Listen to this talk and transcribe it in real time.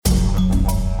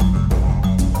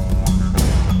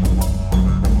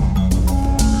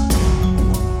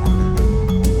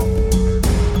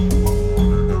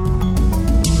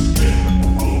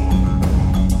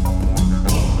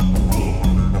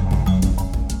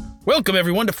Welcome,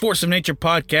 everyone, to Force of Nature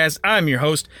Podcast. I'm your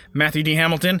host, Matthew D.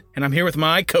 Hamilton, and I'm here with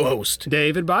my co-host,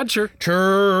 David Bodger.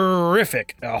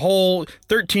 Terrific. A whole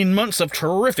 13 months of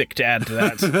terrific to add to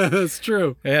that. That's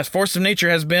true. Yes, Force of Nature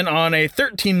has been on a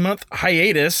 13-month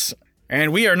hiatus,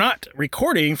 and we are not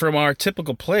recording from our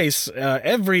typical place.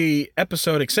 Every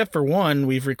episode, except for one,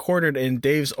 we've recorded in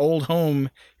Dave's old home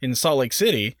in Salt Lake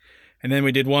City, and then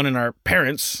we did one in our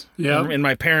parents'. Yeah. In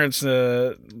my parents',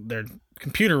 their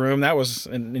computer room. That was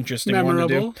an interesting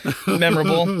Memorable. one to do.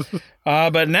 Memorable.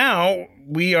 But now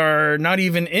we are not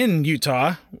even in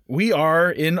Utah. We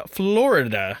are in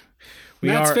Florida.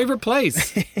 Matt's favorite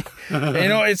place.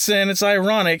 It's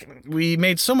ironic. We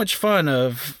made so much fun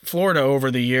of Florida over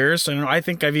the years, and I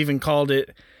think I've even called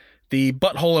it the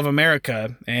butthole of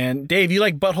America. And Dave, you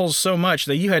like buttholes so much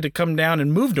that you had to come down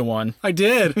and move to one. I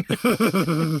did.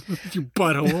 You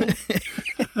butthole.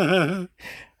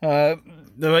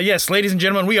 Yes, ladies and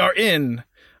gentlemen, we are in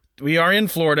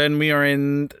Florida, and we are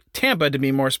in Tampa, to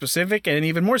be more specific. And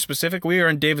even more specific, we are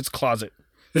in David's closet.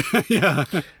 Yeah.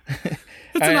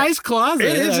 It's a nice closet.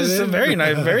 It is. It's a very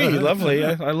nice, very lovely.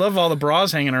 I love all the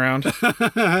bras hanging around.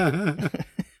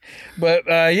 But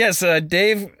yes,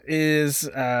 Dave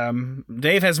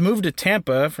has moved to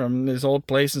Tampa from his old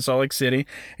place in Salt Lake City,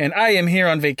 and I am here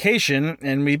on vacation.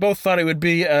 And we both thought it would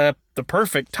be the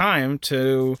perfect time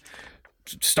to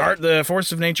start the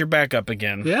Force of Nature back up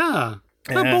again. Yeah.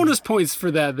 What bonus points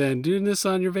for that then, doing this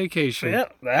on your vacation? Yeah,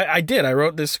 I did. I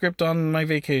wrote this script on my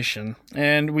vacation.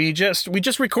 And we just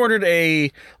recorded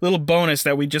a little bonus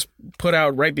that we just put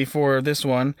out right before this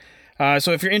one.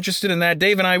 So if you're interested in that,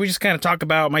 Dave and I, we just kind of talk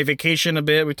about my vacation a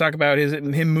bit. We talk about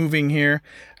him moving here.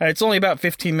 It's only about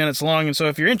 15 minutes long, and so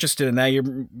if you're interested in that,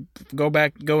 you go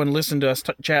and listen to us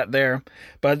chat there.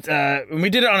 But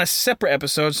we did it on a separate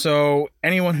episode, so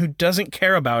anyone who doesn't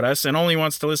care about us and only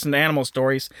wants to listen to animal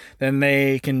stories, then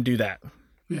they can do that.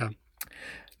 Yeah.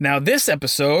 Now, this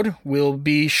episode will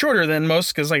be shorter than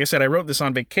most because, like I said, I wrote this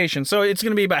on vacation, so it's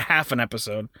going to be about half an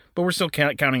episode, but we're still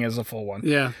counting as a full one.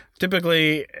 Yeah.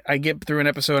 Typically, I get through an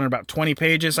episode in about 20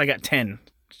 pages. I got 10,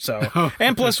 so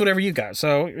and plus whatever you got,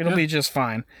 so it'll be just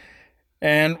fine.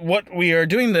 And what we are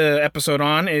doing the episode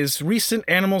on is recent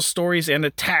animal stories and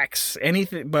attacks.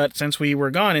 Anything, but since we were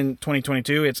gone in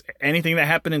 2022, it's anything that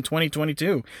happened in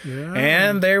 2022. Yeah.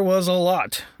 And there was a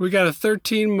lot. We got a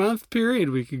 13-month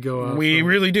period we could go off. We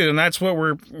really do, and that's what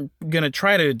we're going to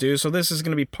try to do. So this is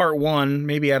going to be part 1,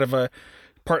 maybe out of a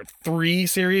part 3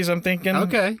 series, I'm thinking.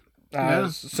 Okay.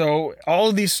 So all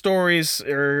of these stories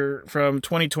are from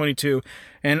 2022,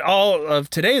 and all of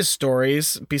today's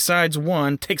stories, besides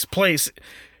one, takes place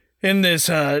in this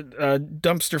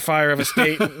dumpster fire of a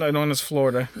state known as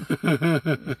Florida.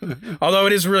 Although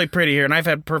it is really pretty here, and I've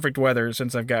had perfect weather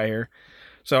since I've got here,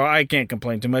 so I can't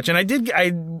complain too much.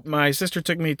 And my sister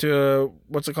took me to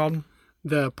what's it called?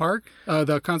 The park?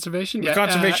 The conservation? The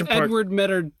conservation park. Edward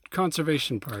Medard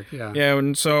Conservation Park, yeah. Yeah,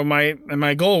 and so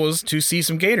my goal was to see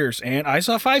some gators, and I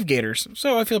saw 5 gators,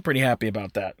 so I feel pretty happy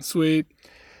about that. Sweet.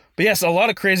 But yes, a lot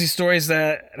of crazy stories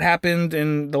that happened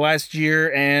in the last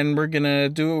year, and we're going to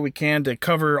do what we can to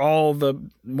cover all the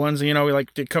ones, we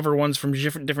like to cover ones from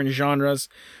different genres.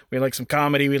 We like some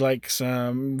comedy, we like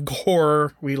some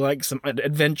horror, we like some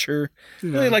adventure.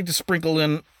 Yeah. Really like to sprinkle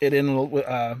it in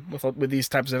with these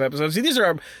types of episodes. See, these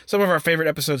are some of our favorite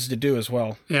episodes to do as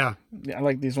well. Yeah. I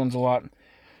like these ones a lot.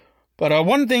 But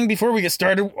one thing before we get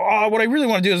started, what I really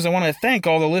want to do is I want to thank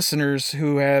all the listeners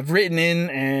who have written in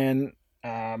and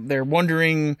they're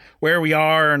wondering where we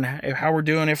are and how we're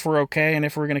doing, if we're okay, and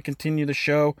if we're going to continue the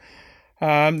show. The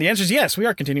answer is yes, we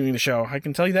are continuing the show. I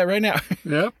can tell you that right now.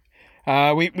 Yep.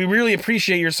 We really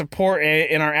appreciate your support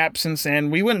in our absence,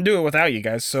 and we wouldn't do it without you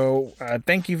guys. So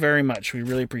thank you very much. We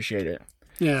really appreciate it.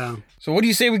 Yeah. So what do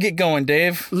you say we get going,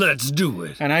 Dave? Let's do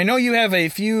it. And I know you have a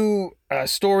few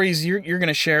stories you're going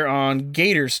to share on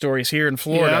gator stories here in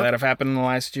Florida that have happened in the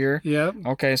last year. Yep.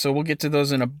 Okay, so we'll get to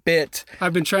those in a bit.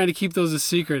 I've been trying to keep those a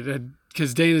secret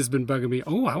because Dana's been bugging me.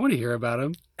 Oh, I want to hear about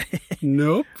them.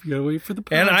 Nope. You got to wait for the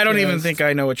podcast. And I don't even think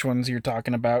I know which ones you're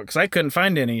talking about because I couldn't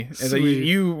find any. Sweet.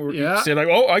 You said,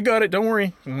 oh, I got it. Don't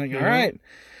worry. I'm like, all right.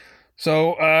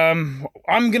 So I'm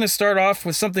going to start off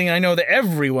with something I know that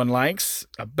everyone likes,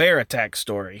 a bear attack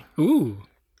story. Ooh.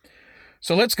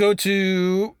 So let's go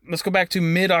back to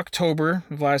mid-October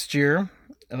of last year.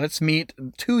 And let's meet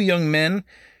 2 young men,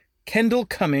 Kendall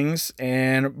Cummings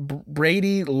and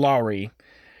Brady Lowry.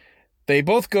 They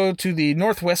both go to the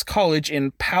Northwest College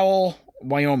in Powell,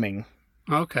 Wyoming.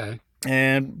 Okay.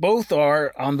 And both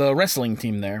are on the wrestling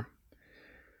team there.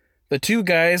 The 2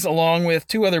 guys, along with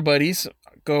 2 other buddies,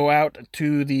 go out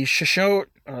to the Shoshone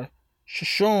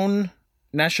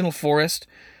National Forest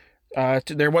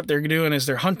What they're doing is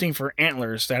they're hunting for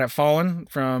antlers that have fallen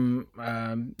from,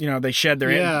 they shed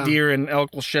their deer and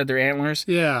elk will shed their antlers.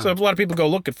 Yeah. So a lot of people go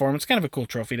looking for them. It's kind of a cool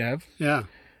trophy to have. Yeah.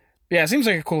 Yeah, it seems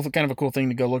like kind of a cool thing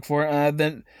to go look for.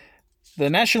 Then the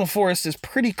national forest is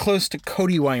pretty close to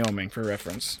Cody, Wyoming, for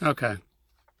reference. Okay.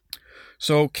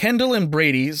 So Kendall and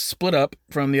Brady split up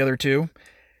from the other two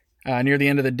near the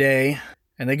end of the day,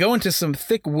 and they go into some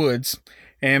thick woods,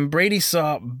 and Brady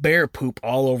saw bear poop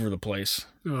all over the place.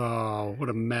 Oh, what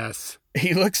a mess.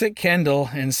 He looks at Kendall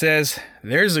and says,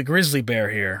 "There's a grizzly bear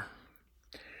here."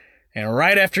 And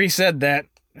right after he said that,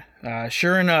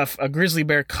 sure enough, a grizzly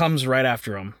bear comes right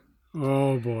after him.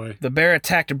 Oh, boy. The bear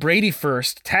attacked Brady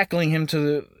first, tackling him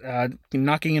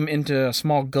knocking him into a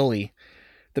small gully.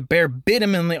 The bear bit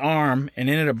him in the arm and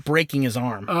ended up breaking his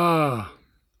arm. Oh.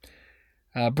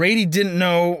 Brady didn't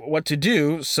know what to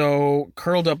do, so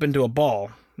curled up into a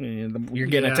ball. You're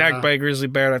getting attacked by a grizzly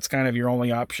bear, that's kind of your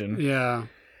only option. Yeah.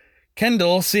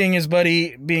 Kendall, seeing his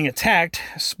buddy being attacked,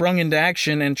 sprung into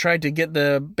action and tried to get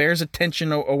the bear's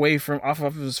attention away off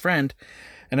of his friend.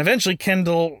 And eventually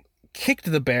Kendall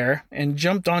kicked the bear and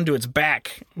jumped onto its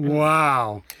back.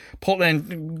 Wow. Pulled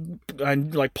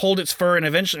its fur and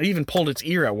eventually even pulled its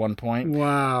ear at one point.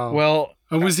 Wow. Well,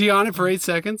 was he on it for 8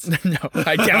 seconds? No,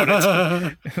 I doubt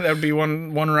it. That would be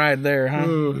one ride there, huh?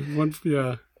 Ooh,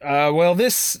 yeah. Well,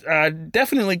 this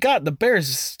definitely got the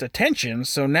bear's attention,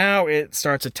 so now it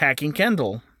starts attacking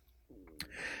Kendall.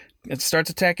 It starts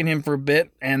attacking him for a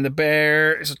bit, and the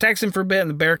bear attacks him for a bit, and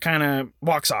the bear kind of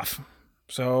walks off.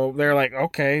 So they're like,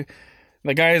 okay.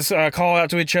 The guys call out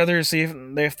to each other to see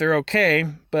if they're okay,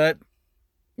 but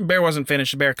the bear wasn't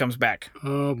finished. The bear comes back.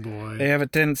 Oh, boy. They have a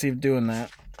tendency of doing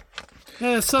that.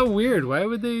 Yeah, it's so weird. Why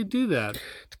would they do that?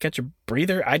 To catch a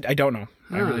breather? I don't know.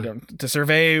 Huh. I really don't. To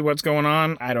survey what's going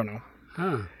on? I don't know.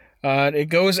 Huh. It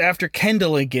goes after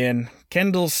Kendall again.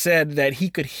 Kendall said that he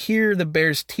could hear the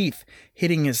bear's teeth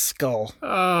hitting his skull.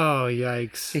 Oh,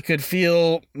 yikes. He could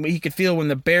feel when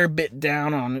the bear bit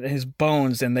down on his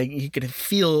bones, and he could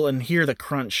feel and hear the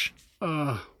crunch.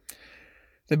 Oh.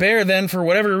 The bear then, for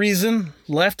whatever reason,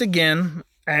 left again,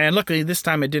 and luckily this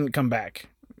time it didn't come back.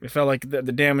 It felt like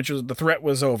the threat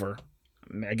was over.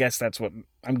 I guess that's what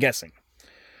I'm guessing.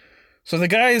 So the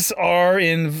guys are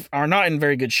not in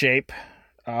very good shape.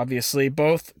 Obviously,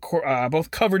 both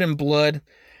covered in blood,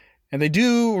 and they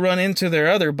do run into their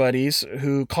other buddies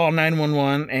who call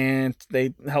 911, and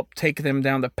they help take them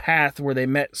down the path where they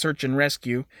met search and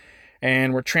rescue,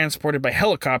 and were transported by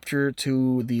helicopter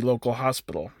to the local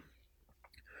hospital.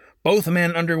 Both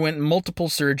men underwent multiple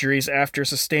surgeries after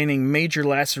sustaining major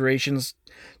lacerations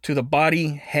to the body,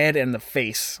 head, and the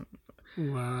face.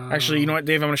 Wow. Actually, you know what,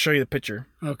 Dave? I'm going to show you the picture.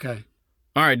 Okay.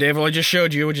 All right, Dave. Well, I just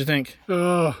showed you. What'd you think?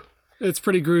 Oh, it's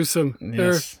pretty gruesome.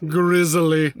 Yes. They're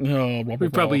grizzly. Oh, blah, blah, We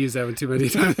probably blah. used that one too many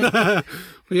times. But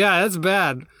yeah, that's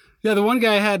bad. Yeah, the one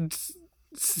guy had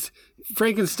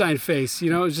Frankenstein face.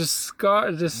 It was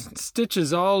just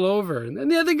stitches all over, and then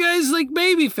the other guy's like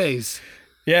baby face.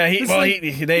 Yeah, he had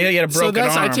a broken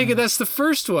arm. I take it that's the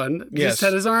first one. Yes. Just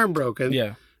had his arm broken.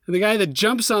 Yeah. And the guy that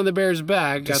jumps on the bear's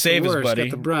back got save the his worst, buddy.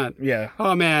 got the brunt. Yeah.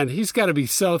 Oh man, he's got to be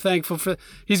so thankful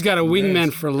he's got a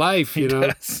wingman for life, you know.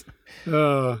 Yes.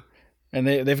 Oh. And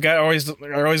they're always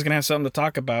gonna have something to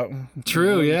talk about.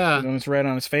 True, yeah. When it's right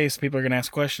on his face, people are gonna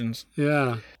ask questions.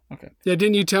 Yeah. Okay. Yeah,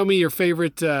 didn't you tell me your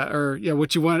favorite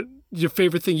what you want your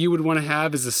favorite thing you would want to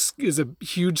have is a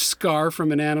huge scar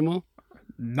from an animal?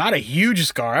 Not a huge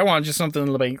scar. I want just something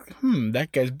like,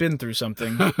 that guy's been through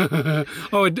something.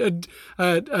 Oh,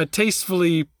 a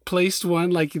tastefully placed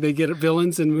one like they get at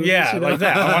villains in movies. Yeah, like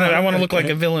that. I want to look like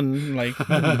Okay. a villain. Like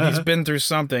he's been through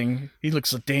something. He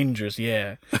looks dangerous.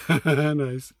 Yeah.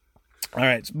 Nice. All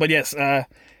right, but yes,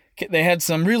 they had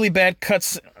some really bad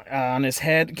cuts on his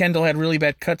head. Kendall had really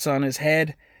bad cuts on his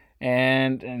head,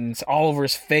 and it's all over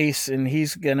his face, and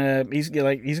he's gonna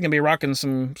be rocking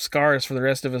some scars for the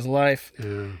rest of his life.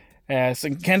 Yeah.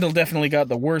 So Kendall definitely got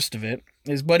the worst of it.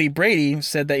 His buddy Brady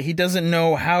said that he doesn't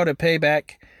know how to pay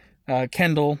back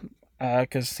Kendall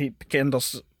because he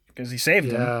saved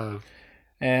him. Yeah.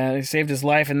 And he saved his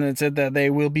life, and then said that they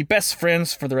will be best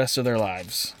friends for the rest of their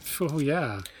lives. Oh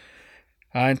yeah.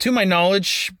 And to my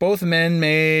knowledge, both men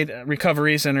made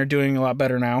recoveries and are doing a lot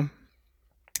better now.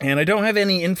 And I don't have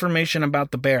any information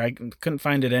about the bear. I couldn't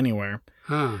find it anywhere.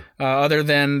 Huh. Other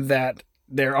than that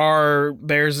there are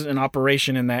bears in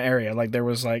operation in that area. Like there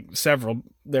was several.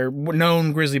 There were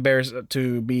known grizzly bears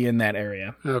to be in that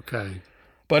area. Okay.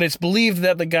 But it's believed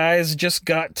that the guys just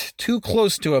got too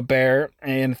close to a bear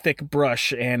in thick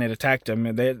brush and it attacked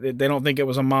them. They don't think it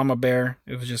was a mama bear.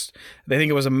 It was they think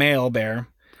it was a male bear.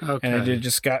 Okay. And it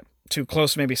just got too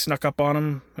close, maybe snuck up on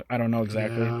him. I don't know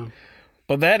exactly. Yeah.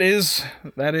 But that is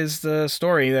the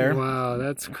story there. Wow,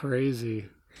 that's crazy.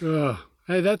 Ugh.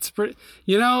 Hey, that's pretty.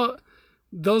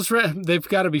 They've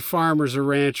got to be farmers or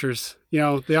ranchers.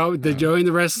 They join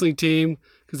the wrestling team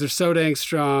because they're so dang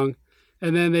strong,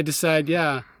 and then they decide,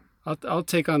 yeah, I'll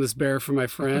take on this bear for my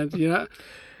friend. You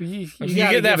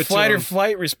get that flight or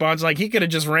flight response. Like, he could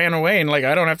have just ran away and like,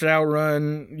 I don't have to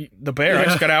outrun the bear. I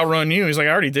just got to outrun you. He's like,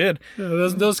 I already did. Yeah,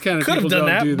 those kind of could people have done don't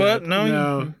that, do but that.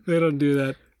 no, they don't do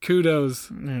that.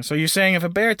 Kudos. Yeah, so you're saying if a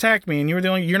bear attacked me and you're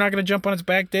not going to jump on its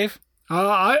back, Dave?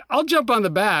 I'll jump on the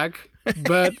back,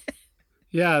 but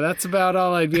yeah, that's about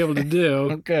all I'd be able to do.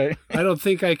 Okay. I don't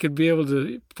think I could be able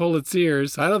to pull its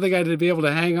ears. I don't think I'd be able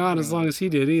to hang on as long as he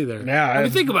did either. Yeah. I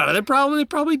mean, think about it. They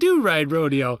probably do ride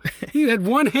rodeo. He had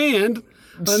one hand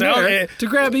to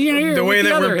grab the ear. The way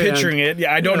that we're hand. picturing it,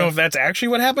 yeah, I don't know if that's actually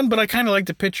what happened, but I kind of like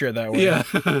to picture it that way. Yeah,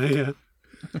 yeah.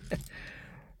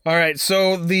 All right,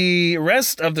 so the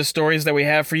rest of the stories that we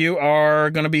have for you are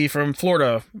going to be from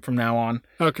Florida from now on.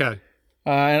 Okay.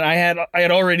 And I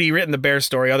had already written the bear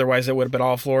story. Otherwise, it would have been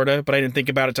all Florida. But I didn't think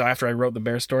about it till after I wrote the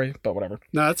bear story. But whatever.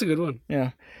 No, that's a good one.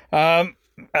 Yeah.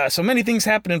 So many things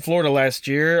happened in Florida last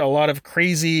year. A lot of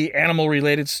crazy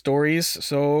animal-related stories.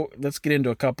 So let's get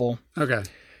into a couple. Okay.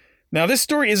 Now, this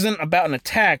story isn't about an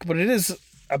attack, but it is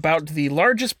about the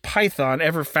largest python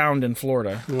ever found in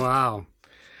Florida. Wow.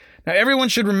 Now, everyone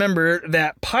should remember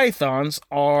that pythons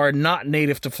are not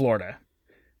native to Florida.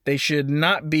 They should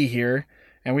not be here,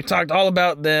 and we talked all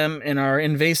about them in our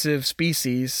invasive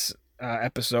species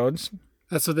episodes.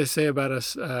 That's what they say about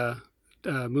us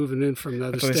moving in from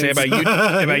other That's what states. they say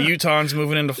about Utahns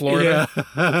moving into Florida.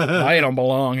 Yeah. I don't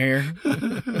belong here.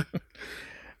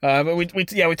 But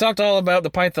we talked all about the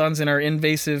pythons in our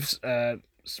invasive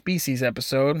species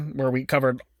episode, where we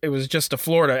covered, it was just a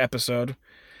Florida episode.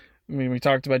 I mean, we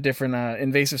talked about different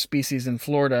invasive species in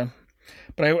Florida,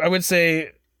 but I would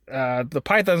say the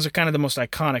pythons are kind of the most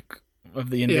iconic of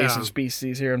the invasive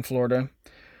species here in Florida.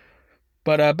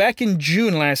 But back in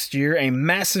June last year, a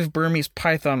massive Burmese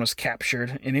python was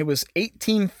captured, and it was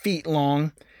 18 feet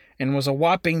long and was a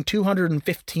whopping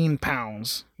 215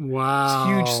 pounds. Wow. It's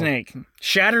a huge snake,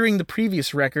 shattering the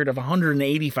previous record of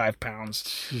 185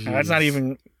 pounds. Now,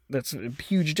 that's a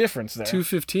huge difference there.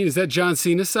 215. Is that John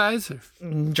Cena size?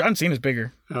 John Cena's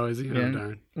bigger. Oh, is he? Yeah. Oh,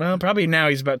 darn. Well, probably now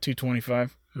he's about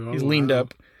 225. Oh, He's leaned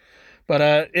up.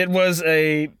 But it was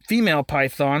a female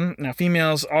python. Now,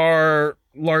 females are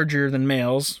larger than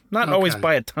males. Not always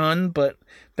by a ton, but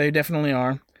they definitely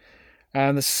are.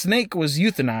 The snake was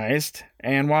euthanized,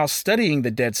 and while studying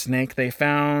the dead snake, they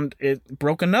found it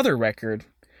broke another record.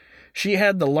 She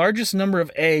had the largest number of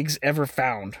eggs ever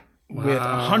found, with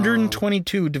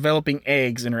 122 developing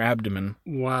eggs in her abdomen.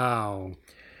 Wow.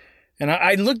 And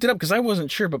I looked it up because I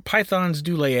wasn't sure, but pythons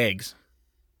do lay eggs.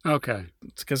 Okay.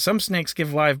 It's because some snakes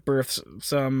give live births,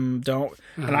 some don't.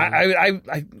 And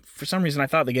I for some reason, I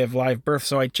thought they gave live birth,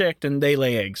 so I checked, and they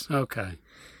lay eggs. Okay.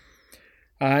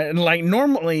 And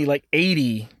normally,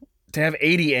 80, to have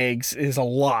 80 eggs is a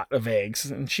lot of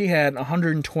eggs, and she had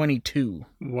 122.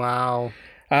 Wow.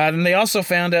 And they also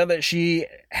found out that she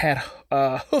had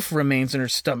hoof remains in her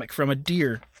stomach from a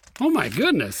deer. Oh, my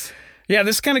goodness. Yeah,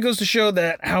 this kind of goes to show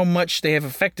that how much they have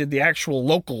affected the actual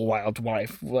local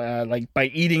wildlife,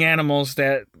 by eating animals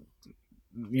that,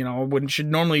 should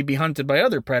normally be hunted by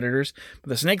other predators, but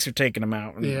the snakes are taking them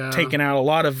out and taking out a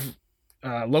lot of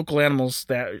local animals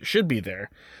that should be there.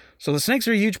 So the snakes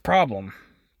are a huge problem.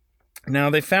 Now,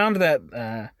 they found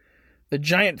that the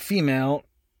giant female,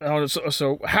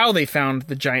 so how they found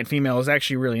the giant female is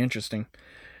actually really interesting.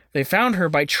 They found her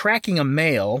by tracking a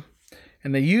male,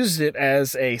 and they used it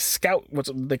as a scout, what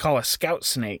they call a scout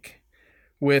snake,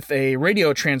 with a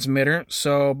radio transmitter.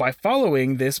 So by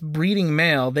following this breeding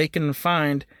male, they can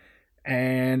find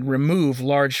and remove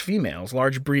large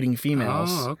breeding females.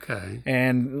 Oh, okay.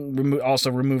 And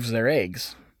also removes their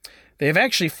eggs. They have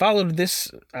actually followed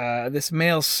this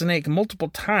male snake multiple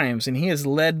times, and he has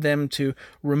led them to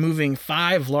removing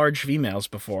 5 large females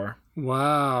before.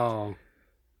 Wow.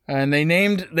 And they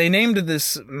named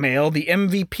this male the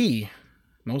MVP.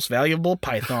 Most valuable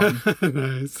python.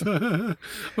 Nice.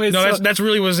 Wait, no, that's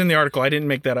really was in the article. I didn't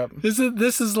make that up. This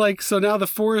is like, so now the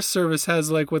Forest Service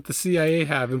has like what the CIA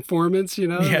have, informants,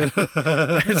 Yeah.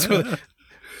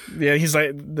 Yeah, he's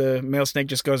like, the male snake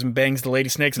just goes and bangs the lady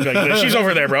snakes and be like, she's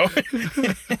over there, bro.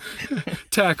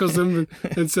 Tackles them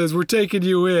and says, we're taking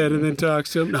you in, and then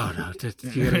talks to him. No,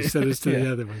 you gotta send us to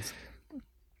the other ones.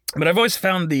 But I've always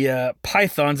found the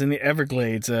pythons in the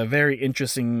Everglades a very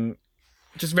interesting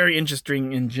just very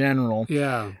interesting in general.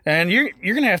 Yeah. And you're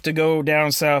gonna have to go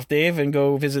down south, Dave, and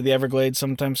go visit the Everglades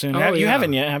sometime soon. Oh, You yeah.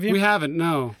 haven't yet, have you? We haven't,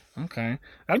 no. Okay,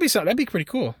 that'd be pretty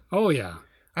cool. Oh, yeah.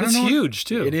 I don't It's know. huge,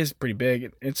 too. It is pretty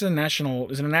big. Is it a national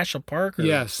park? Or?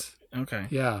 Yes. Okay.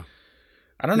 Yeah.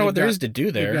 I don't know what there They've is to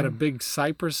do there. They've got a big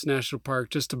cypress national park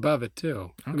just above it,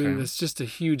 too. I mean, Okay. it's just a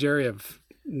huge area of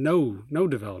no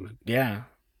development. Yeah.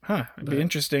 Huh. It'd be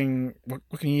interesting. What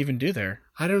can you even do there?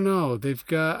 I don't know. They've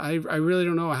got, I really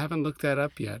don't know. I haven't looked that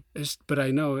up yet. But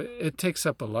I know it takes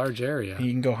up a large area.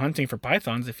 You can go hunting for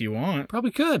pythons if you want.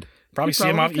 Probably could. Probably You see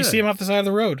them off. You could. see them off the side of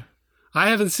the road. I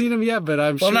haven't seen them yet, but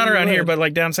I'm sure. Well, not you around here, would. but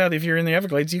like down south, if you're in the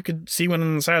Everglades, you could see one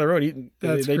on the side of the road.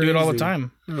 That's They do it all the crazy.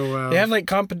 time. Oh, wow. They have like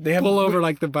They have Pull over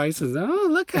like the bison. Oh,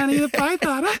 look, honey, the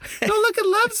python. Oh, look, it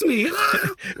loves me.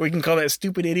 We can call that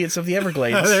stupid idiots of the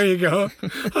Everglades. There you go.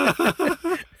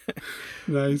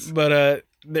 Nice. But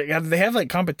they have like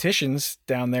competitions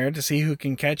down there to see who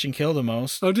can catch and kill the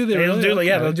most. Oh, do they They'll really?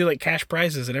 do Okay. they'll do like cash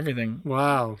prizes and everything.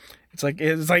 Wow. It's like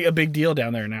a big deal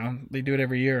down there now. They do it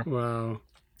every year. Wow.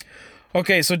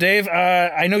 Okay, so Dave,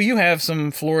 I know you have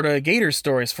some Florida gator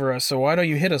stories for us, so why don't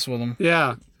you hit us with them?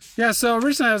 Yeah. Yeah, so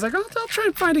originally I was like, I'll try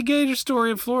and find a gator story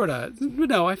in Florida. But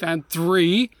no, I found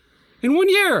 3 in 1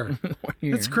 year.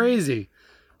 That's crazy.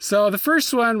 So the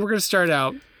first one, we're going to start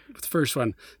out with the first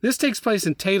one. This takes place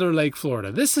in Taylor Lake,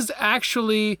 Florida. This is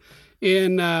actually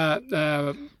in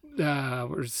St.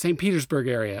 Petersburg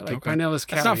area, like Pinellas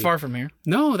County. That's not far from here.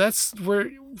 No, that's where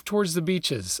towards the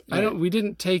beaches. Right. We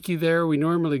didn't take you there. We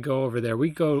normally go over there.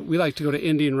 We like to go to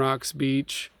Indian Rocks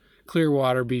Beach,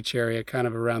 Clearwater Beach area, kind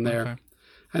of around there. Okay.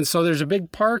 And so there's a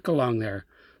big park along there.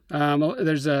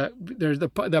 There's the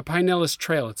Pinellas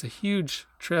Trail. It's a huge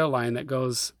trail line that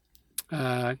goes,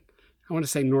 I want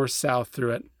to say north-south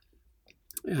through it,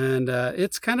 and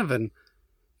it's kind of a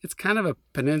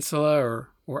peninsula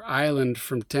or island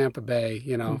from Tampa Bay.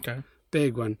 You know, Okay.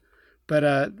 big one.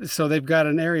 But so they've got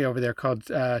an area over there called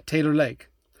Taylor Lake.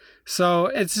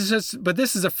 So but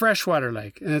this is a freshwater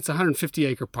lake, and it's a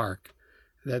 150-acre park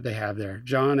that they have there,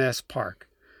 John S. Park.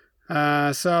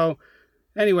 So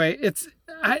anyway,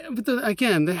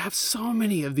 again, they have so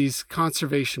many of these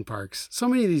conservation parks, so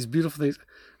many of these beautiful things.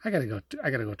 I gotta go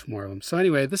to more of them. So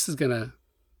anyway, this is gonna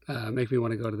make me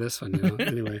want to go to this one. You know,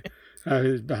 anyway,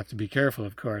 I have to be careful,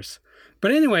 of course.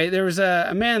 But anyway, there was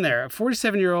a man there, a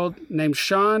 47-year-old named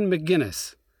Sean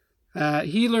McGinnis.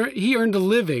 He earned a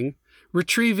living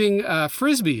retrieving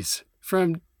frisbees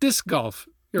from disc golf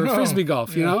or Oh, frisbee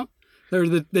golf. You know. They're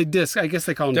the disc. I guess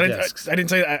they call them discs. I didn't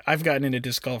say I've gotten into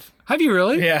disc golf. Have you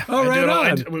really? Yeah. Oh, right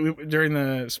on. During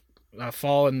the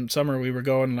fall and summer, we were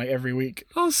going like every week.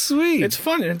 Oh, sweet. It's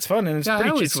fun, and it's yeah, I pretty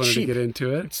always it's wanted cheap. to get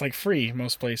into it. It's like free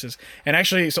most places. And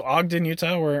actually, so Ogden,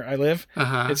 Utah, where I live,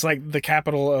 Uh-huh. it's like the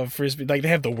capital of frisbee. Like they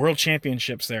have the world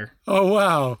championships there. Oh,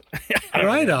 wow. I don't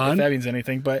Right know on. If that means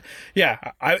anything, but yeah,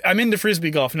 I'm into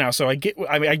frisbee golf now. So I get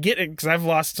it because I've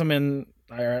lost some in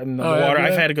the water. yeah.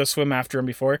 I've had to go swim after them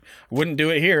before. Wouldn't do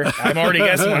it here. I'm already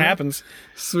guessing what happens.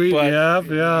 Sweet. But- Yeah.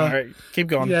 All right, keep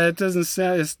going. Yeah, it doesn't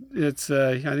sound. It's.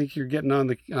 I think you're getting on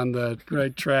the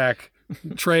right track,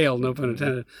 trail. No pun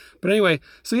intended. But anyway,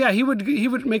 so yeah, he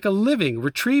would make a living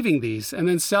retrieving these and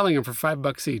then selling them for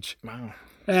 $5 each. Wow.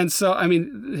 And so, I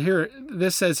mean, here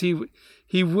this says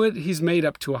he's made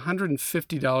up to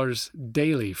 $150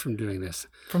 daily from doing this.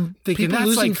 From Thinking people that's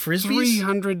losing like frisbees.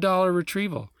 $300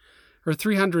 retrieval, or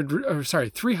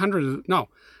 300. No,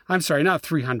 I'm sorry, not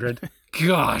 300.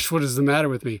 Gosh, what is the matter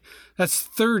with me? That's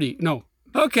 30. No.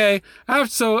 Okay.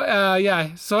 So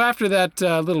after that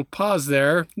little pause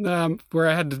there, where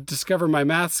I had to discover my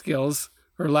math skills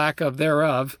or lack of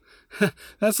thereof,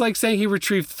 that's like saying he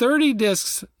retrieved 30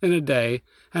 discs in a day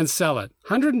and sell it.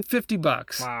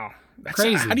 $150. Wow. That's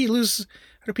Crazy. How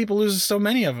do people lose so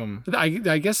many of them? I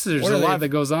guess there's What a are lot they-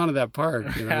 that goes on at that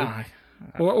park, you know. Yeah.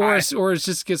 Or it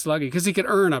just gets lucky because he could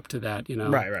earn up to that, you know.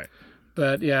 Right.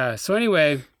 But yeah, so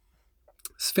anyway,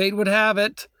 as fate would have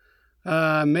it,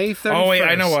 May 31st. Oh wait,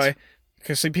 I know why.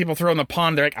 Because see people throw in the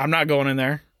pond. They're like, I'm not going in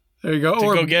there. There you go.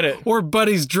 Go get it. Or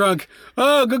Buddy's drunk.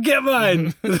 Oh, go get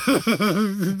mine.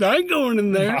 I ain't going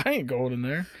in there. I ain't going in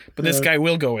there. But this guy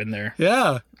will go in there.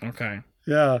 Yeah. Okay.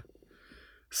 Yeah.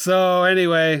 So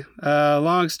anyway,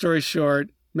 long story short,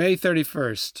 May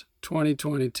 31st,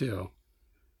 2022,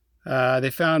 they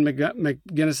found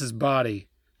McGinnis's body,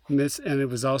 and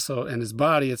his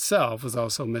body itself was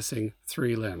also missing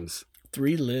 3 limbs.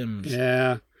 3 limbs.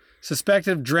 Yeah.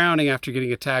 Suspected of drowning after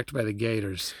getting attacked by the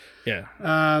gators. Yeah.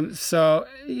 So,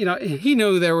 you know, he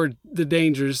knew there were the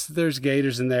dangers. There's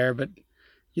gators in there, but,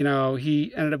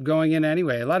 he ended up going in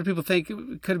anyway. A lot of people think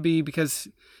it could be because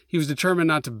he was determined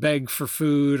not to beg for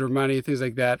food or money, things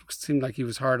like that. It seemed like he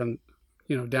was hard on,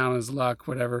 down on his luck,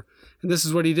 whatever. And this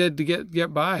is what he did to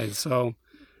get by. So,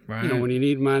 Right. when you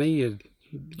need money, you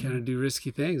kind of do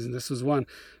risky things. And this was one.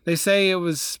 They say it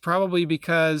was probably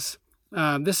because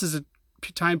this is a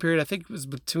time period, I think it was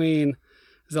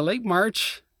late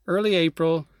March, early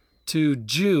April to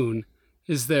June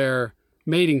is their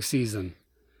mating season.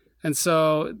 And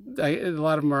so a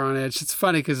lot of them are on edge. It's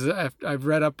funny because I've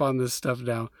read up on this stuff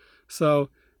now. So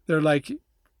they're like,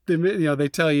 they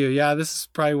tell you, yeah, this is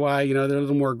probably why, they're a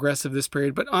little more aggressive this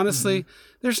period. But honestly,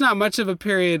 there's not much of a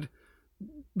period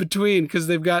between because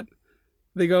they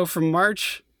go from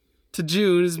March to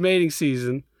June is mating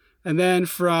season. And then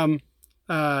from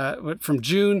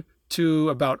June to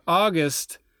about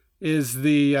August is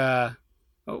the,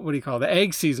 the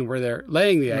egg season where they're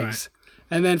laying the eggs. Right.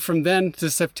 And then from then to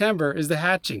September is the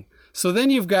hatching. So then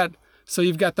you've got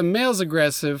the males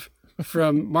aggressive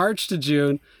from March to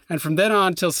June, and from then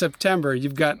on till September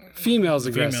you've got females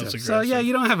aggressive. So yeah,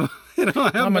 you don't have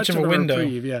not much of a window.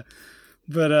 Reprieve, yeah.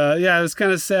 But it was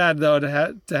kind of sad though to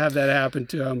have that happen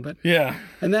to him. But yeah,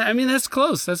 and that's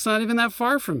close. That's not even that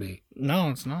far from me. No,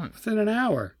 it's not. Within an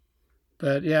hour.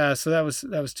 But yeah, so that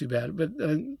was too bad. But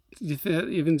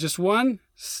even just one.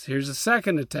 Here's a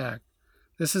second attack.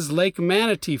 This is Lake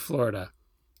Manatee, Florida.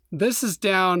 This is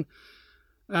down.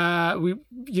 When we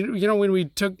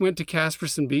went to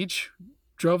Casperson Beach,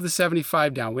 drove the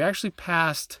 75 down. We actually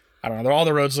passed. I don't know. All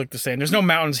the roads look the same. There's no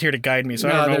mountains here to guide me, so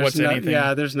I don't know what's anything.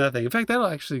 Yeah, there's nothing. In fact, that'll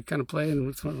actually kind of play in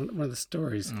with one of the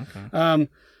stories. Okay.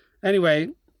 Anyway,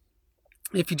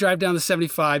 if you drive down the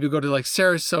 75, you go to like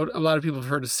Sarasota. A lot of people have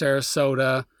heard of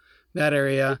Sarasota, that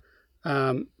area,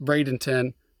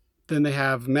 Bradenton. Then they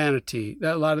have Manatee.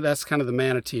 That's kind of the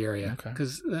Manatee area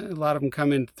because a lot of them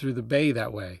come in through the bay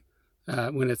that way.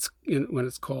 When it's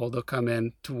cold, they'll come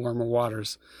in to warmer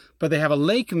waters. But they have a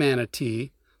Lake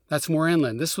Manatee that's more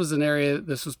inland. This was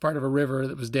part of a river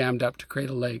that was dammed up to create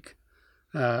a lake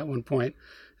at one point.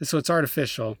 And so it's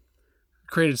artificial,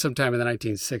 created sometime in the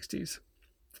 1960s.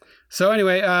 So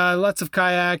anyway, lots of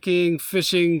kayaking,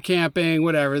 fishing, camping,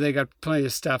 whatever. They got plenty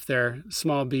of stuff there,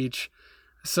 small beach.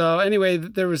 So anyway,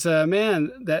 there was a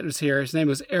man that was here. His name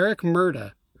was Eric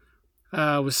Murda,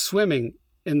 was swimming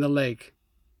in the lake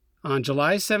on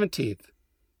July 17th,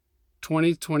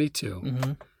 2022.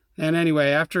 Mm-hmm. And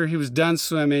anyway, after he was done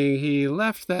swimming, he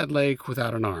left that lake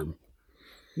without an arm.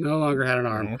 No longer had an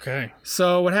arm. Okay.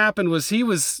 So what happened was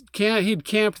he'd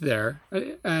camped there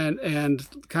and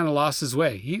kind of lost his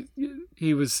way.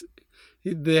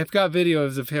 They've got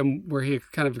videos of him where he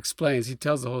kind of explains. He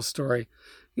tells the whole story.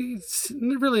 He's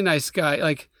a really nice guy.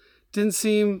 Like, didn't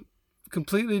seem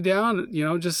completely down.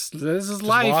 Just this is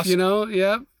life.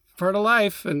 Lost. Part of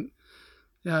life. And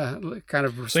yeah, kind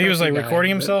of. So he was like recording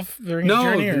himself during his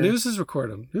journey? No, the news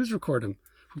record him. Him.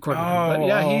 But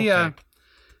yeah, okay.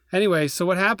 Anyway, so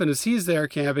what happened is he's there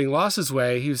camping, lost his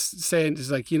way. He was saying,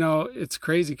 he's like, it's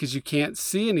crazy because you can't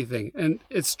see anything. And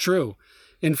it's true.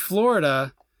 In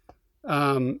Florida,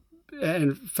 and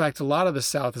in fact, a lot of the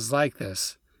South is like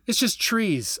this. It's just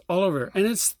trees all over, and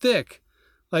it's thick.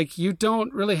 Like, you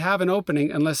don't really have an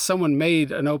opening unless someone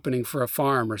made an opening for a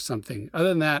farm or something. Other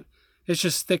than that, it's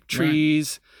just thick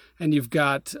trees, and you've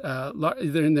got,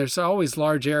 there's always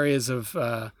large areas of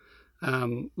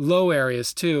low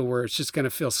areas too, where it's just going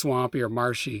to feel swampy or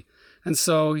marshy. And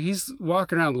so he's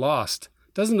walking around lost,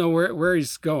 doesn't know where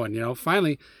he's going,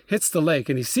 finally hits the lake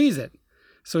and he sees it.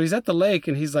 So he's at the lake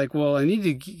and he's like, well, I need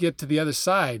to get to the other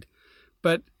side.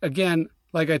 But again,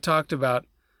 like I talked about,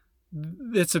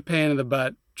 it's a pain in the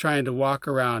butt trying to walk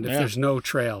around if there's no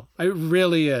trail. It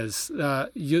really is.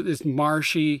 It's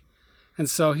marshy. And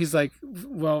so he's like,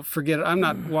 well, forget it. I'm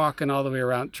not walking all the way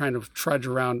around, trying to trudge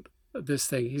around this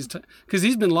thing. Because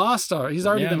he's been lost. He's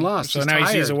already been lost. So he's now tired.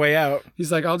 He sees a way out.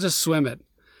 He's like, I'll just swim it.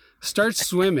 Starts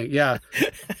swimming. Yeah.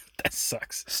 That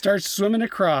sucks. Starts swimming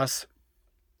across.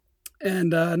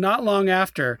 And not long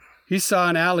after, he saw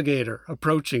an alligator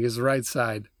approaching his right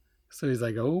side. So he's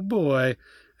like, oh boy.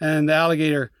 And the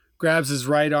alligator grabs his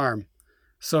right arm.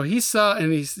 So he saw,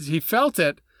 and he felt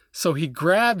it. So he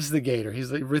grabs the gator.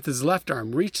 He's like, with his left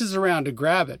arm, reaches around to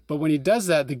grab it. But when he does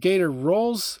that, the gator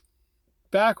rolls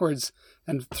backwards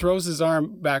and throws his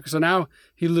arm back. So now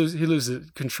he loses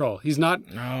control. He's not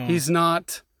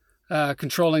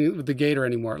controlling the gator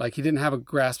anymore. Like, he didn't have a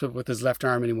grasp of it with his left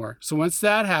arm anymore. So once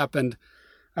that happened,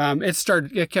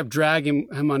 it kept dragging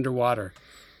him underwater,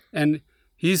 and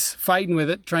he's fighting with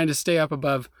it, trying to stay up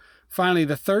above. Finally,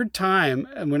 the third time,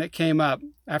 when it came up,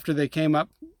 after they came up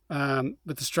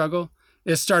with the struggle,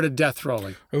 it started death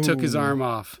rolling. Took his Ooh. arm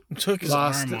off. Took his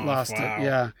Lost arm it. off. Lost Wow. it.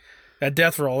 Yeah. That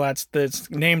death roll, that's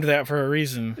named that for a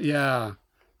reason. Yeah.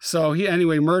 So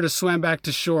Murda swam back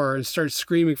to shore and started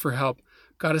screaming for help.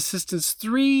 Got assistance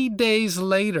 3 days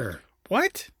later.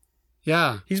 What?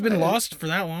 Yeah. He's been lost for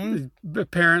that long?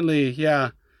 Apparently,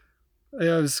 yeah. It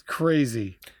was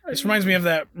crazy. This reminds me of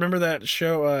that. Remember that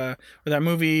show, or that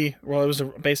movie? Well, it was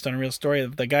based on a real story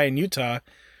of the guy in Utah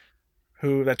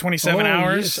who, that 27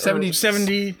 hours? 70,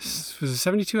 70. Was it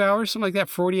 72 hours? Something like that?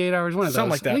 48 hours? One of Something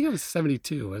those. like that. I think it was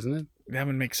 72, wasn't it? That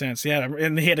would make sense. Yeah.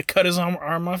 And he had to cut his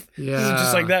arm off. Yeah. This is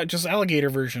just like that, just alligator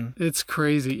version. It's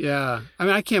crazy. Yeah. I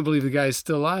mean, I can't believe the guy's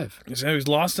still alive. So he was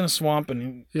lost in a swamp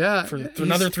and Yeah. for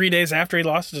another 3 days after he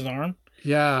lost his arm.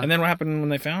 Yeah. And then what happened when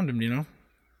they found him, do you know?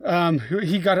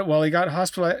 He got it. Well, he got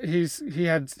hospitalized. He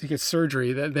had to get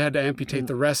surgery. They had to amputate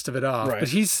the rest of it off. Right.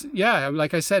 But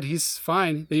like I said, he's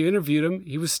fine. They interviewed him.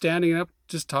 He was standing up,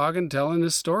 just talking, telling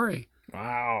his story.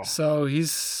 Wow. So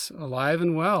he's alive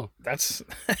and well. That's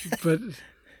But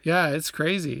yeah, it's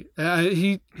crazy.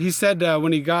 He said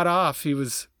when he got off,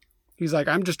 he's like,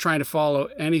 I'm just trying to follow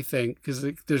anything because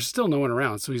there's still no one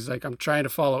around. So he's like, I'm trying to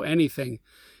follow anything.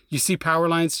 You see power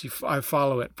lines, I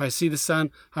follow it. If I see the sun,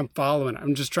 I'm following it.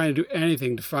 I'm just trying to do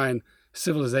anything to find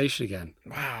civilization again.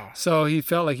 wow. So he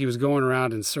felt like he was going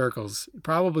around in circles.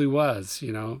 Probably was,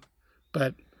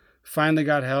 but finally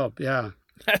got help. Yeah.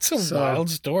 That's a wild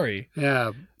story.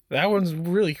 Yeah, That one's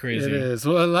really crazy. it is.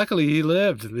 Well, luckily he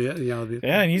lived. And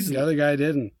the other guy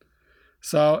didn't.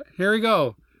 So here we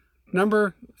go.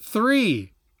 Number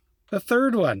 3, the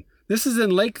third one. This is in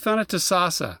Lake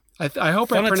Thanatisasa. I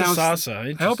hope I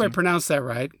pronounced that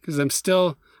right because I'm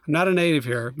not a native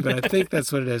here, but I think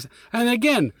that's what it is. And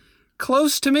again,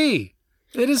 close to me.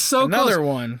 It is so close. Another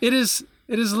one. It is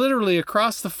literally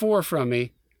across the 4 from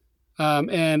me,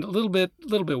 and a little bit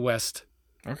west.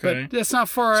 Okay. But it's not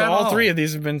far So at all. all 3 of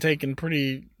these have been taken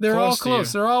pretty They're close all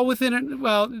close. to you. They're all within it.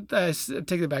 Well, I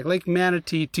take it back. Lake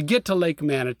Manatee. To get to Lake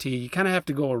Manatee, you kind of have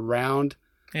to go around.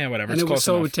 Yeah, whatever. And It's close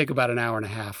it enough. would take about an hour and a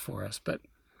half for us, but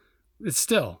it's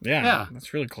still. Yeah,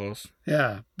 that's really close.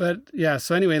 Yeah. But yeah,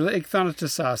 so anyway, Lake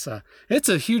Thanatisasa. It's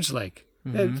a huge lake.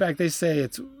 In fact, they say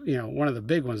it's, one of the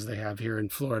big ones they have here in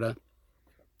Florida.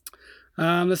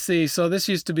 Let's see. So this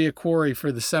used to be a quarry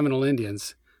for the Seminole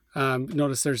Indians.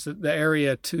 Notice there's the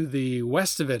area to the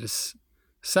west of it is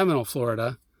Seminole,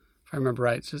 Florida, if I remember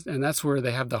right. And that's where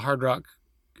they have the Hard Rock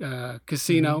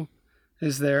Casino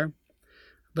is there.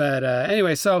 But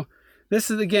anyway, so this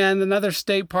is, again, another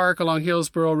state park along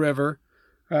Hillsborough River,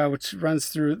 which runs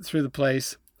through the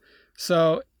place.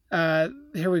 So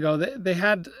here we go. They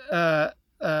had a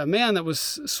man that was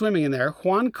swimming in there,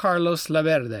 Juan Carlos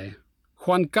Laverde.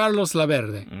 I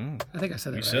think I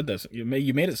said that right. You said that.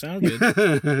 You made it sound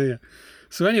good. Yeah.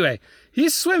 So anyway,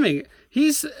 he's swimming.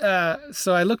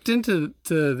 So I looked into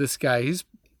this guy. He's a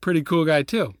pretty cool guy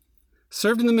too.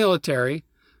 Served in the military,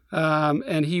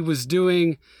 and he was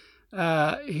doing.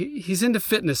 He's into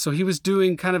fitness, so he was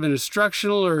doing kind of an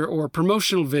instructional or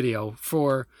promotional video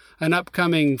for an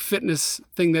upcoming fitness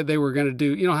thing that they were going to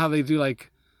do. You know how they do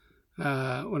like,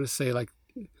 I want to say like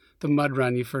the mud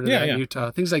run. You've heard of that in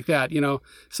Utah, things like that.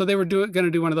 So they were going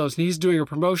to do one of those, and he's doing a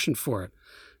promotion for it.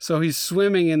 So he's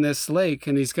swimming in this lake,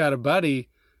 and he's got a buddy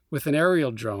with an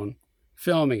aerial drone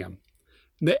filming him.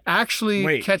 They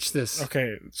actually catch this.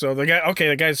 Okay, so the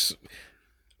guy's.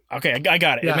 Okay, I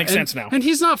got it. Yeah, it makes sense now. And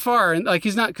he's not far, and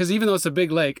he's not, because even though it's a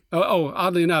big lake.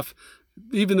 Oddly enough,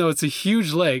 even though it's a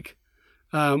huge lake,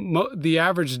 the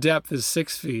average depth is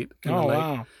 6 feet in the lake.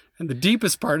 Wow. And the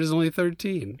deepest part is only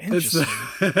 13. Interesting.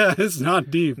 It's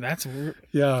not deep. That's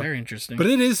Yeah. very interesting. But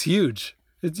it is huge.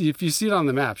 If you see it on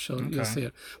the map, you'll see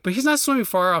it. But he's not swimming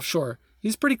far offshore.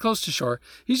 He's pretty close to shore.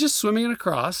 He's just swimming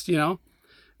across,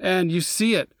 and you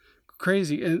see it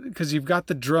crazy because you've got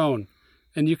the drone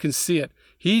and you can see it.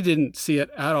 He didn't see it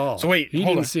at all. So wait, he hold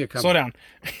didn't on. see it coming. Slow down.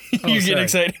 You're getting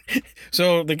excited.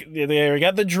 So they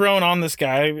got the drone on this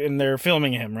guy and they're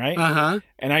filming him, right? Uh-huh.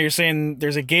 And now you're saying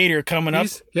there's a gator coming up.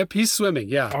 Yep, he's swimming.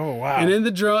 Yeah. Oh wow. And in the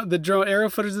drone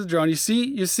aerial footage of the drone, you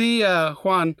see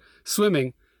Juan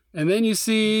swimming, and then you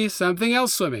see something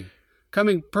else swimming,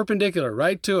 coming perpendicular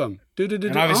right to him.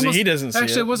 And obviously he doesn't see it.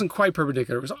 Actually, it wasn't quite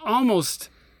perpendicular. It was almost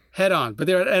head on, but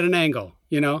they're at an angle.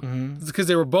 It's because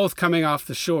they were both coming off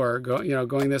the shore,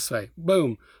 going this way.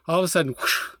 Boom! All of a sudden,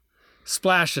 whoosh,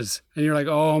 splashes, and you're like,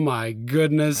 "Oh my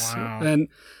goodness!" Wow.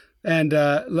 And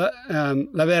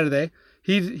Laverde,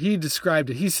 he described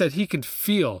it. He said he could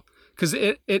feel, because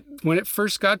it when it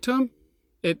first got to him,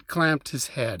 it clamped his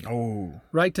head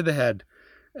right to the head,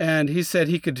 and he said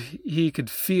he could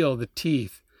feel the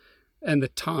teeth and the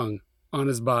tongue on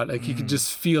his body. Like he could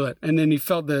just feel it. And then he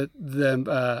felt the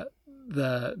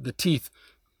teeth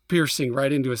piercing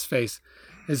right into his face.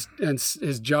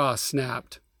 His jaw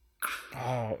snapped.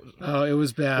 Oh, it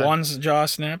was bad. Juan's jaw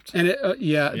snapped? And it, okay.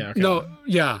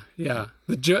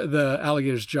 The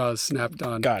alligator's jaws snapped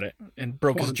on. Got it. And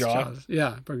broke his Juan's jaw. jaws.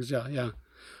 Yeah, broke his jaw. Yeah,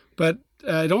 but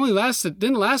it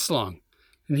didn't last long,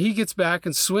 and he gets back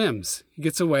and swims. He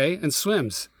gets away and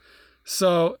swims.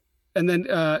 So, and then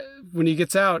when he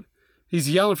gets out, he's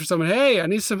yelling for someone. Hey, I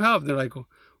need some help. And they're like,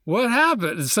 what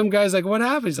happened? And some guy's like, what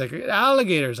happened? He's like,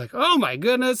 alligators. Like, oh my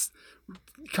goodness.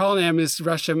 Call an ambulance,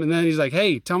 rush him, and then he's like,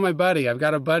 "Hey, tell my buddy, I've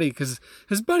got a buddy," because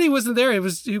his buddy wasn't there.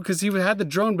 Because he had the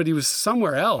drone, but he was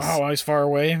somewhere else. Oh, I was far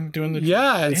away doing the.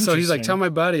 Yeah, and so he's like, "Tell my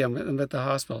buddy, I'm at the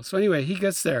hospital." So anyway, he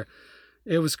gets there.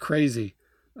 It was crazy.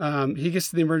 He gets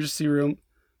to the emergency room,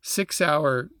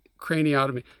 6-hour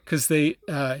craniotomy because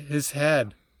his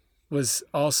head was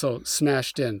also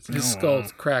smashed in. His skull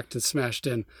cracked and smashed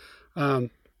in.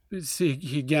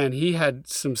 He had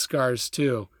some scars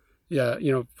too. Yeah,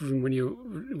 from when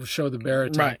you show the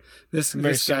barotype. Right. This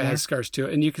guy has scars too.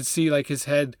 And you could see like his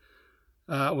head,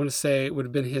 I want to say it would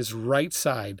have been his right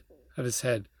side of his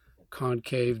head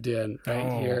concaved in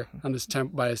here on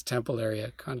by his temple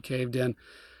area, concaved in.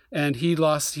 And he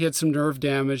had some nerve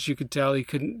damage. You could tell he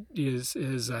couldn't use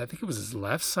I think it was his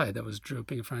left side that was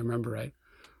drooping, if I remember right.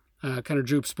 Kind of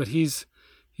droops, but he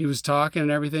was talking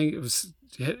and everything. It was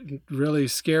really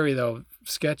scary though,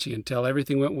 sketchy until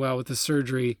everything went well with the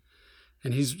surgery.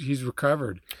 And he's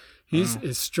recovered. He's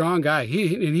a strong guy.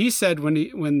 He said when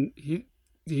he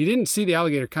didn't see the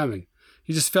alligator coming,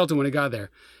 he just felt it when he got there,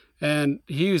 and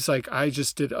he was like, I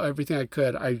just did everything I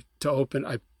could to open.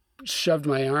 I shoved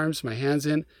my hands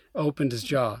in, opened his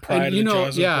jaw, and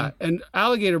and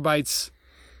alligator bites.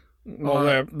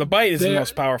 Well, the bite is the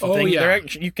most powerful thing. Yeah.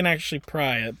 You can actually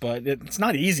pry it, but it's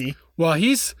not easy. Well,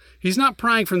 he's not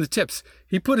prying from the tips.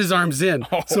 He put his arms in.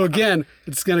 So again,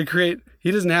 it's going to create. He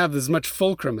doesn't have as much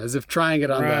fulcrum as if trying it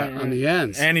on the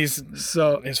ends. And his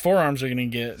forearms are going to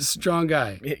get strong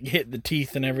guy. Hit the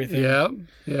teeth and everything.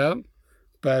 Yep.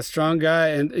 But a strong guy,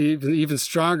 and even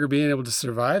stronger being able to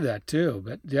survive that too.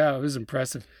 But yeah, it was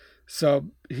impressive. So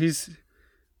kudos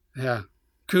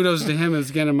to him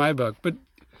again in my book. But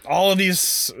all of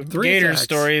these gator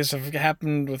stories have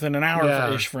happened within an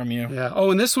hour-ish from you. Yeah. Oh,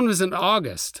 and this one was in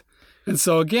August. And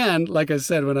so again, like I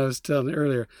said when I was telling you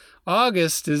earlier,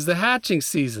 August is the hatching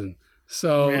season.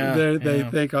 So they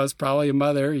think I was probably a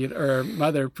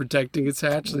mother protecting its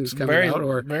hatchlings coming out,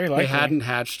 or they hadn't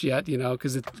hatched yet,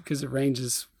 because it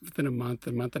ranges within a month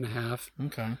and a half.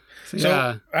 Okay.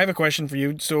 So I have a question for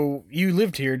you. So you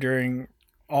lived here during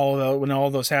when all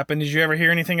those happened. Did you ever hear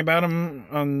anything about them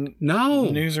on the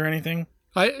news or anything?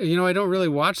 I don't really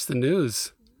watch the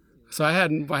news, so I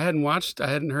hadn't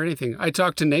heard anything. I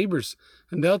talked to neighbors,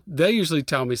 and they usually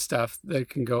tell me stuff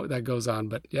that goes on.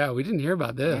 But yeah, we didn't hear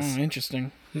about this. Oh,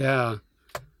 interesting. Yeah,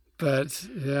 but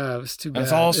yeah, it was too bad.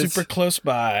 It's all super close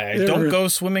by. Don't go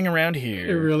swimming around here.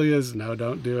 It really is. No,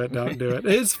 don't do it. Don't do it.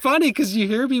 It's funny because you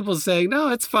hear people saying, "No,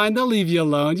 it's fine. They'll leave you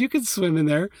alone. You can swim in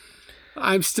there."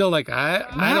 I'm still like,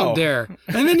 I don't dare.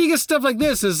 And then you get stuff like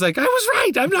this. It's like, I was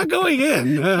right. I'm not going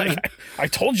in. I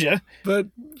told you. But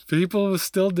people will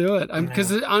still do it.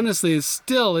 Because honestly, it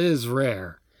still is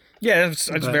rare. Yeah, it's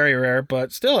very rare.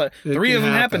 But still, 3 of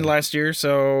them happened last year.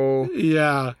 So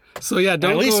yeah. So yeah,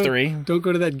 at least 3. Don't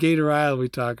go to that Gator Isle we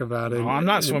talk about. I'm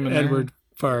not swimming there. Edward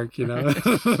Park, Yeah.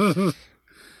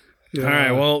 All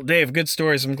right. Well, Dave, good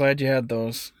stories. I'm glad you had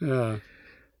those. Yeah.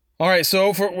 All right,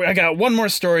 so I got one more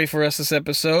story for us this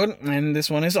episode, and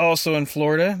this one is also in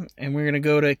Florida, and we're going to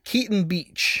go to Keaton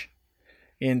Beach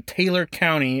in Taylor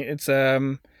County. It's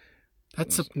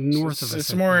that's up north of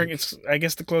us. I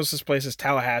guess the closest place is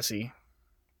Tallahassee.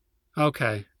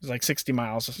 Okay. It's like 60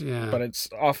 miles, but it's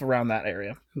off around that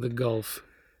area. The Gulf.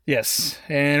 Yes,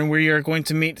 and we are going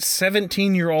to meet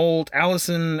 17-year-old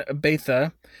Allison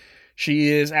Betha. She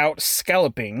is out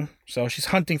scalloping, so she's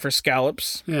hunting for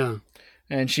scallops. Yeah.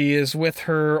 And she is with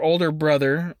her older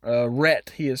brother,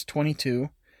 Rhett. He is 22.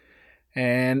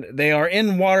 And they are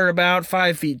in water about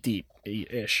 5 feet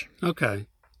deep-ish. Okay.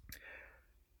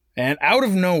 And out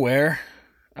of nowhere,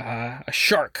 a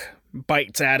shark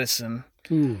bites Addison.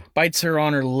 Bites her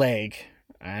on her leg.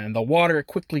 And the water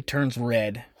quickly turns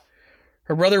red.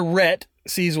 Her brother, Rhett,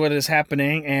 sees what is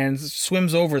happening and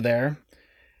swims over there.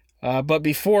 But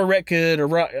before Rhett could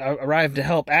arrive to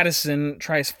help, Addison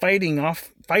tries fighting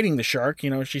the shark.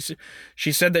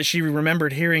 She said that she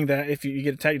remembered hearing that if you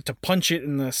get attacked, to punch it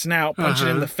in the snout, punch it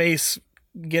in the face,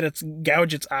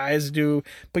 gouge its eyes,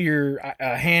 put your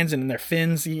hands in their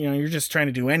fins. You're just trying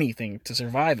to do anything to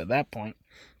survive at that point.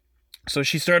 So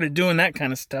she started doing that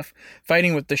kind of stuff,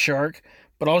 fighting with the shark.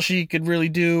 But all she could really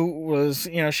do was,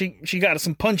 she got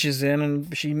some punches in,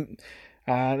 and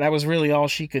that was really all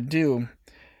she could do.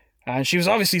 She was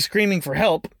obviously screaming for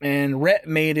help, and Rhett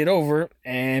made it over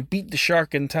and beat the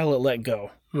shark until it let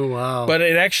go. Oh, wow. But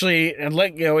it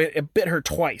let go. It bit her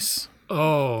twice.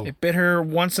 Oh. It bit her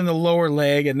once in the lower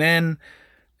leg, and then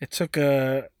it took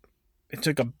a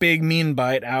big mean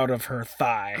bite out of her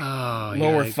thigh,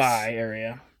 lower thigh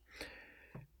area.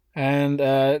 And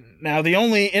now the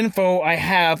only info I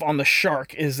have on the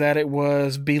shark is that it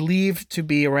was believed to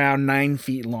be around 9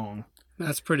 feet long.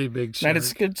 That's pretty big shark.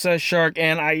 It's a shark,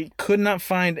 and I could not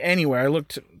find anywhere. I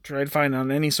tried to find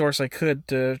on any source I could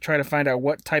to try to find out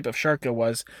what type of shark it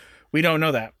was. We don't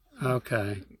know that.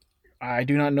 Okay. I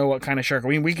do not know what kind of shark. I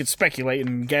mean, we could speculate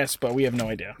and guess, but we have no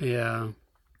idea. Yeah.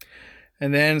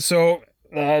 And then, so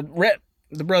Rhett,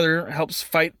 the brother, helps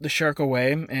fight the shark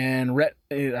away, and Rhett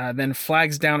then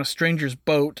flags down a stranger's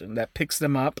boat that picks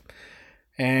them up.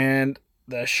 And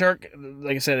the shark,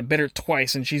 like I said, it bit her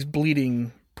twice, and she's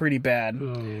bleeding pretty bad.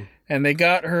 Oh. And they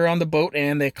got her on the boat,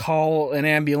 and they call an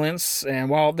ambulance.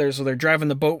 And they're driving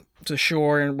the boat to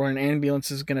shore, and where an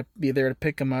ambulance is going to be there to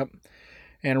pick them up.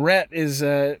 And Rhett is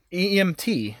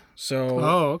EMT, so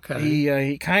okay.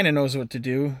 He kind of knows what to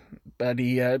do, but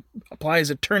he applies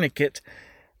a tourniquet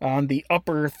on the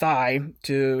upper thigh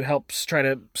to help try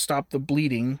to stop the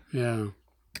bleeding. Yeah.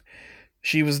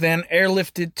 She was then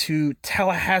airlifted to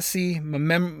Tallahassee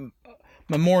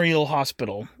Memorial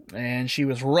Hospital, and she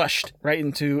was rushed right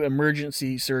into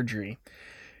emergency surgery.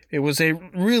 It was a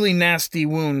really nasty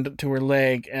wound to her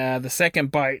leg. The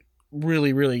second bite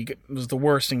really was the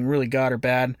worst and really got her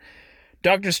bad.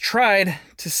 Doctors tried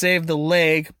to save the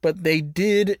leg, but they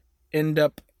did end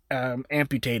up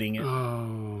amputating it.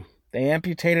 Oh. They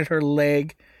amputated her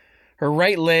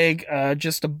right leg,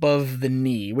 just above the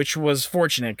knee, which was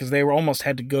fortunate because they almost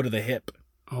had to go to the hip.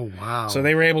 Oh, wow. So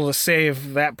they were able to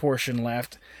save that portion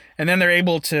left. And then they're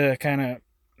able to kind of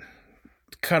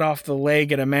cut off the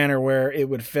leg in a manner where it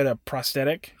would fit a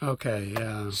prosthetic. Okay,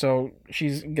 yeah. So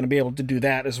she's going to be able to do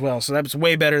that as well. So that's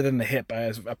way better than the hip,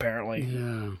 apparently.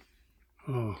 Yeah.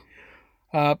 Oh.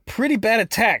 Pretty bad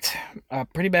attack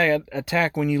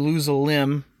when you lose a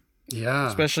limb. Yeah.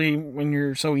 Especially when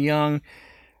you're so young.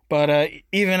 But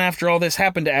even after all this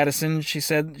happened to Addison, she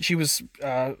said she was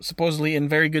supposedly in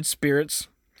very good spirits.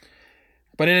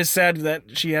 But it is sad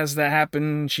that she has that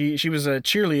happen. She was a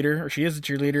cheerleader, or she is a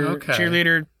cheerleader. Okay.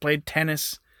 Cheerleader, played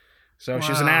tennis. So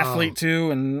she's an athlete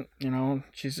too, and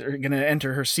she's going to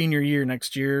enter her senior year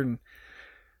next year and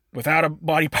without a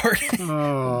body part.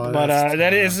 Oh, but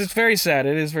it's very sad.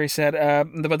 It is very sad.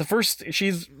 But the first,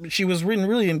 she was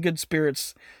really in good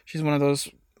spirits. She's one of those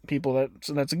people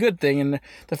so that's a good thing. And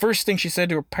the first thing she said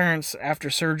to her parents after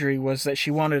surgery was that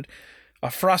she wanted a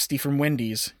Frosty from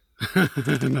Wendy's.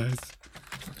 Nice.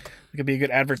 It could be a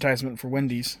good advertisement for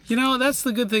Wendy's. That's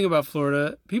the good thing about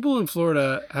Florida. People in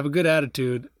Florida have a good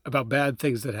attitude about bad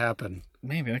things that happen.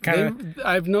 Maybe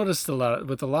I've noticed a lot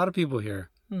with a lot of people here.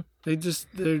 They're just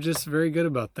very good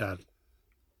about that.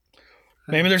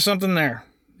 Maybe there's something there.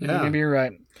 Yeah. Maybe you're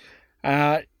right.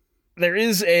 There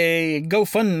is a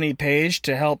GoFundMe page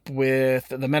to help with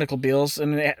the medical bills,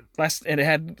 and it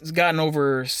had gotten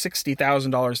over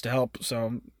 $60,000 to help,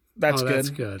 so that's good. That's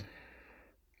good.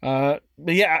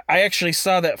 But yeah, I actually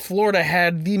saw that Florida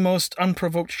had the most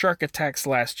unprovoked shark attacks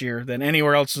last year than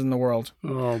anywhere else in the world.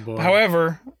 Oh, boy.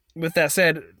 However, with that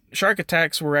said, shark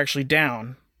attacks were actually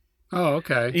down. Oh,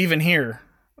 okay. Even here.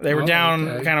 They were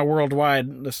down kind of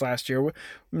worldwide this last year.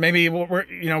 Maybe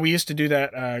we used to do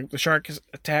that, the shark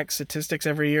attack statistics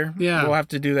every year. Yeah. We'll have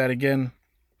to do that again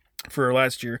for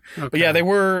last year. Okay. But yeah, they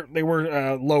were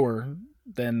lower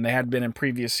than they had been in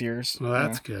previous years. Well,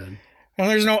 that's good. And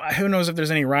who knows if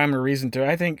there's any rhyme or reason to it.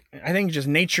 I think just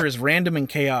nature is random and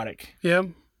chaotic. Yeah.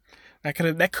 That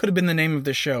could have been the name of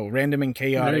the show, Random and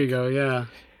Chaotic. There you go, yeah.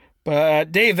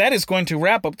 But Dave, that is going to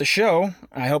wrap up the show.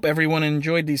 I hope everyone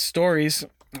enjoyed these stories.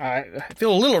 I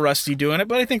feel a little rusty doing it,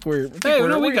 but I think we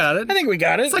got it. I think we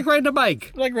got it. It's like riding a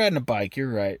bike. Like riding a bike, you're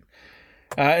right.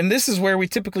 And this is where we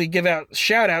typically give out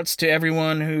shout-outs to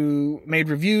everyone who made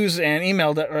reviews and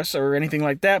emailed us or anything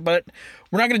like that, but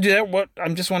we're not going to do that. I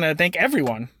just want to thank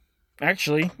everyone,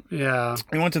 actually. Yeah.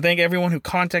 I want to thank everyone who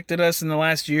contacted us in the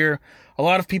last year. A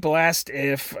lot of people asked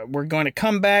if we're going to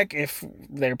come back, if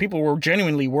people were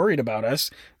genuinely worried about us.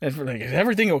 If, is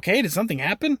everything okay? Did something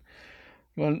happen?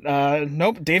 Well,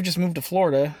 nope. Dave just moved to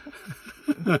Florida.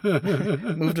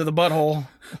 Moved to the butthole.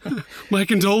 My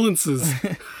condolences.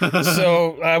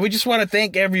 So we just want to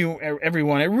thank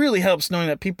everyone. It really helps knowing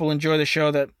that people enjoy the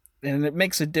show, that and it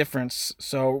makes a difference.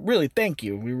 So really, thank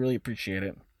you. We really appreciate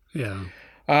it. Yeah.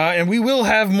 And we will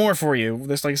have more for you.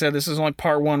 This, like I said, this is only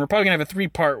part 1. We're probably gonna have a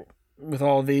 3-part with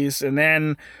all these, and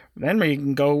then we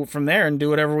can go from there and do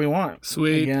whatever we want.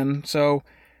 Sweet. Again. So,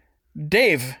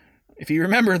 Dave, if you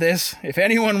remember this, if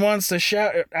anyone wants to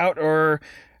shout out or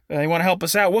they want to help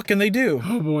us out, what can they do?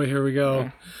 Oh boy, here we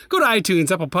go. Go to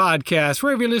iTunes, Apple Podcasts,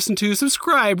 wherever you listen to,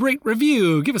 subscribe, rate,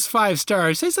 review, give us 5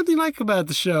 stars, say something you like about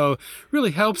the show.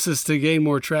 Really helps us to gain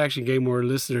more traction, gain more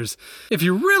listeners. If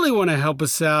you really want to help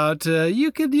us out, you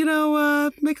could,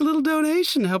 make a little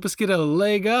donation, help us get a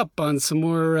leg up on some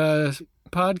more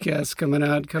podcasts coming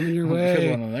your way.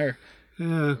 Good one on there.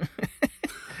 Yeah.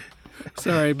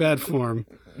 Sorry, bad form.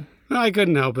 I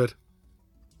couldn't help it.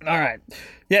 All right.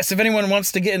 Yes, if anyone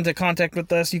wants to get into contact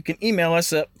with us, you can email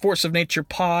us at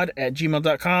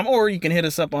forceofnaturepod@gmail.com, or you can hit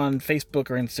us up on Facebook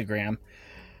or Instagram.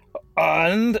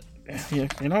 And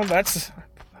that's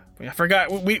I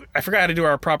forgot how to do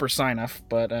our proper sign off,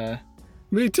 but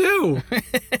Me too.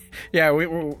 yeah,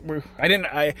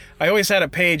 I always had a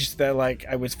page that like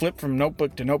I would flip from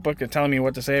notebook to notebook and telling me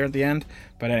what to say at the end.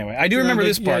 But anyway, I do remember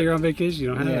this part. Yeah, you're on vacation.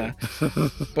 You don't have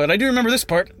it. But I do remember this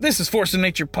part. This is Force of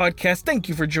Nature Podcast. Thank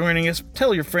you for joining us.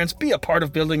 Tell your friends. Be a part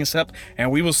of building us up. And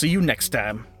we will see you next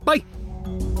time. Bye.